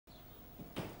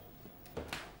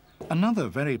Another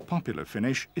very popular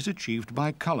finish is achieved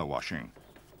by colour washing.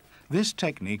 This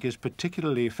technique is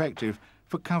particularly effective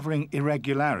for covering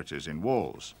irregularities in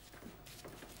walls.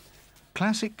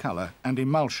 Classic colour and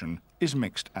emulsion is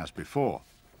mixed as before.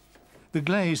 The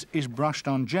glaze is brushed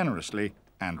on generously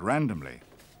and randomly.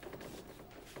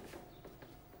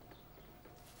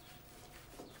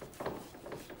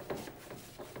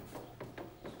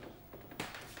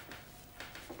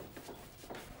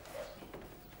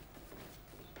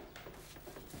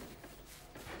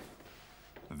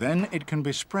 Then it can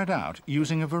be spread out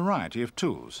using a variety of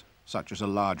tools, such as a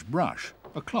large brush,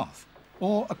 a cloth,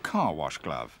 or a car wash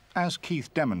glove, as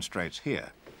Keith demonstrates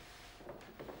here.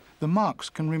 The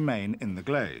marks can remain in the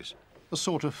glaze, a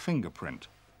sort of fingerprint.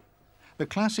 The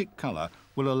classic colour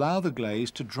will allow the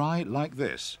glaze to dry like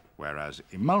this, whereas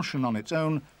emulsion on its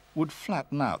own would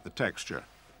flatten out the texture.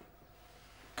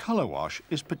 Colour wash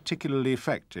is particularly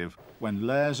effective when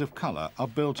layers of colour are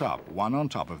built up one on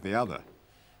top of the other.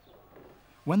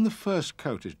 When the first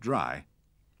coat is dry,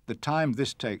 the time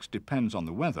this takes depends on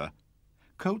the weather,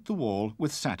 coat the wall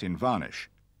with satin varnish.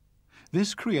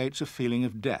 This creates a feeling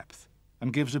of depth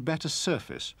and gives a better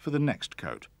surface for the next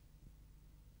coat.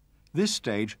 This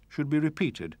stage should be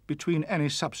repeated between any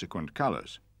subsequent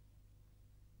colours.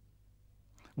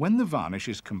 When the varnish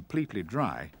is completely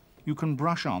dry, you can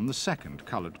brush on the second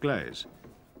coloured glaze.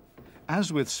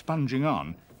 As with sponging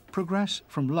on, progress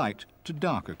from light to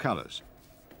darker colours.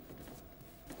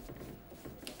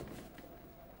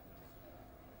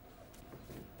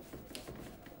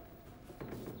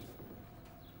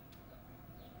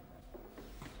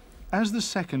 As the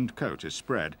second coat is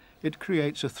spread, it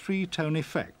creates a three-tone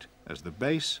effect as the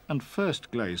base and first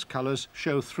glaze colours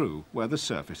show through where the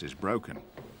surface is broken.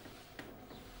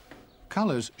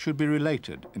 Colours should be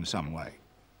related in some way,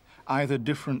 either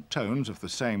different tones of the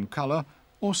same colour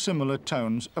or similar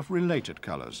tones of related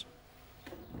colours.